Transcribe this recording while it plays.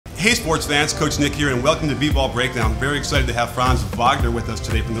Hey sports fans, Coach Nick here, and welcome to B-Ball Breakdown. Very excited to have Franz Wagner with us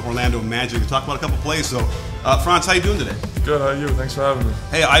today from the Orlando Magic to talk about a couple plays. So, Franz, how you doing today? Good, how are you? Thanks for having me.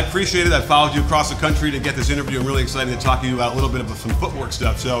 Hey, I appreciate it. I followed you across the country to get this interview. I'm really excited to talk to you about a little bit of some footwork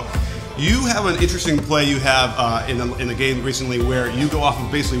stuff. So, you have an interesting play you have in a game recently where you go off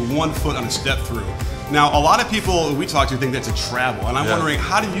of basically 1 foot on a step through. Now, a lot of people we talk to think that's a travel, and I'm wondering,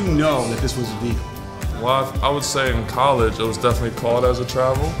 how did you know that this was illegal? Well, I would say in college it was definitely called as a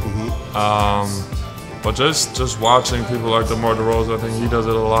travel. But just watching people like DeMar DeRozan, I think he does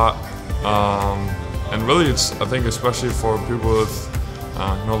it a lot. And really, I think especially for people with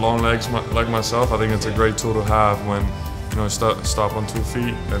long legs like myself, I think it's a great tool to have when stop on 2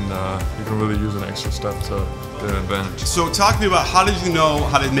 feet, and you can really use an extra step to get an advantage. So talk to me about, how did you know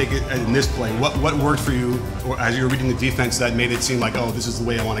how to make it in this play? What worked for you, or as you were reading the defense, that made it seem like, oh, this is the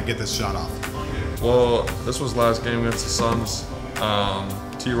way I want to get this shot off? Well, this was last game against the Suns.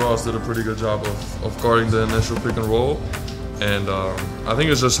 T. Ross did a pretty good job of guarding the initial pick and roll, and I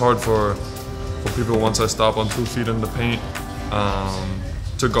think it's just hard for people once I stop on 2 feet in the paint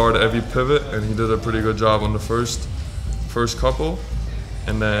to guard every pivot, and he did a pretty good job on the first couple,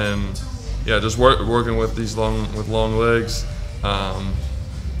 and then just working with these long legs.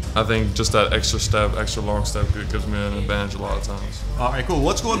 I think just that extra long step gives me an advantage a lot of times. All right, cool.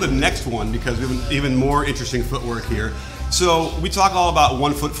 Let's go to the next one, because we have even more interesting footwork here. So we talk all about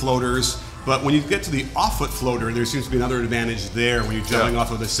 1 foot floaters, but when you get to the off foot floater, there seems to be another advantage there when you're jumping off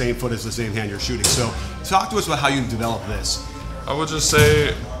of the same foot as the same hand you're shooting. So talk to us about how you develop this. I would just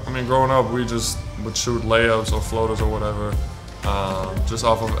say, growing up, we just would shoot layups or floaters or whatever, just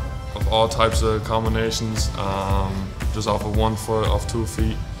off of all types of combinations, just off of 1 foot, off 2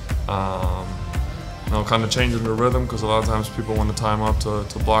 feet. Kind of changing the rhythm, because a lot of times people want to time up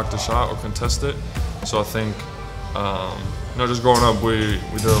to block the shot or contest it. So I think, just growing up, we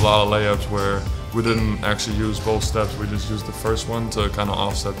did a lot of layups where we didn't actually use both steps. We just used the first one to kind of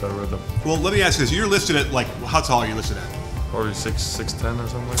offset that rhythm. Well, let me ask you this. You're listed at, how tall are you listed at? Probably 6'10" or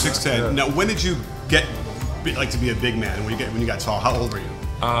something like 6'10". that. Yeah. Now, when did you get to be a big man? When you got tall, how old were you?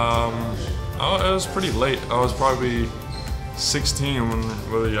 It was pretty late. I was probably 16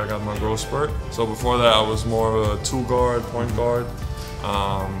 when really I got my growth spurt. So before that, I was more of a point guard,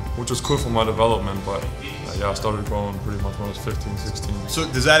 which was cool for my development. But I started growing pretty much when I was 15, 16. So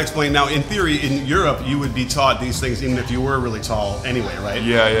does that explain? Now, in theory, in Europe, you would be taught these things even if you were really tall anyway, right?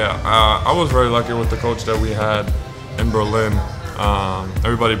 Yeah. I was very lucky with the coach that we had in Berlin.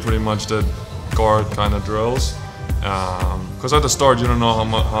 Everybody pretty much did guard kind of drills. Because at the start, you don't know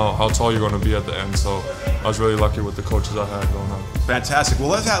how tall you're going to be at the end. So I was really lucky with the coaches I had going on. Fantastic. Well,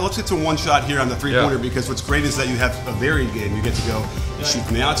 let's get to one shot here on the three-pointer, because what's great is that you have a varied game. You get to go, you shoot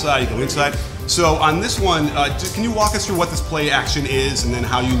from the outside, you go inside. So on this one, can you walk us through what this play action is, and then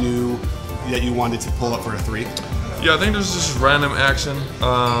how you knew that you wanted to pull up for a three? Yeah, I think there's just random action.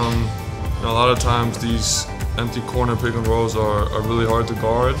 A lot of times these empty corner pick and rolls are really hard to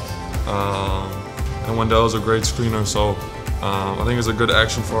guard. And Wendell's a great screener, so I think it's a good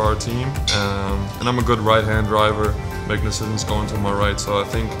action for our team. And I'm a good right-hand driver, making decisions going to my right. So I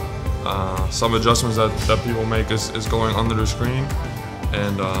think some adjustments that people make is going under the screen.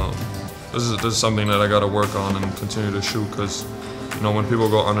 And this is something that I got to work on and continue to shoot, because when people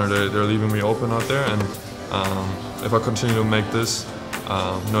go under, they're leaving me open out there. And if I continue to make this,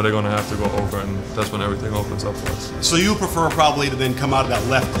 they're going to have to go over, and that's when everything opens up for us. So you prefer probably to then come out of that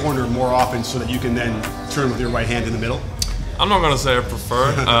left corner more often so that you can then turn with your right hand in the middle? I'm not going to say I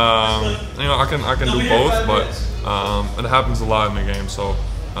prefer. I can do both, but it happens a lot in the game. So,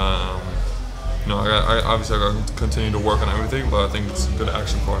 I obviously got to continue to work on everything, but I think it's good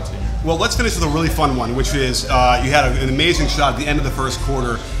action for our team. Well, let's finish with a really fun one, which is you had an amazing shot at the end of the first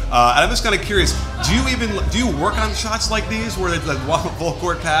quarter. And I'm just kind of curious, do you work on shots like these where it's like full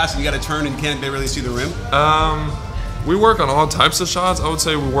court pass and you got to turn and can't really see the rim? We work on all types of shots. I would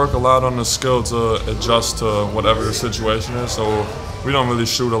say we work a lot on the skill to adjust to whatever the situation is. So we don't really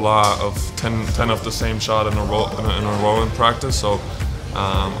shoot a lot of 10 of the same shot in a row in practice. So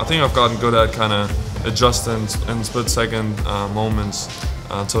I think I've gotten good at kind of adjusting in split-second moments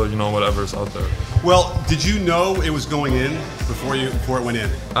to whatever's out there. Well, did you know it was going in before it went in?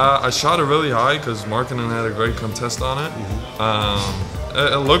 I shot it really high because Markkanen had a great contest on it.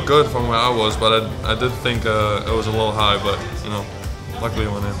 It looked good from where I was, but I did think it was a little high, but luckily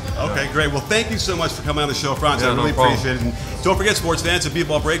it went in. Okay, great. Well, thank you so much for coming on the show, Franz. Yeah, I really appreciate it. And don't forget, sports fans, at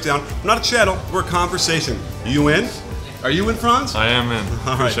B-Ball Breakdown, we're not a channel, we're a conversation. Are you in? Are you in, Franz? I am in.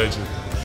 Appreciate you.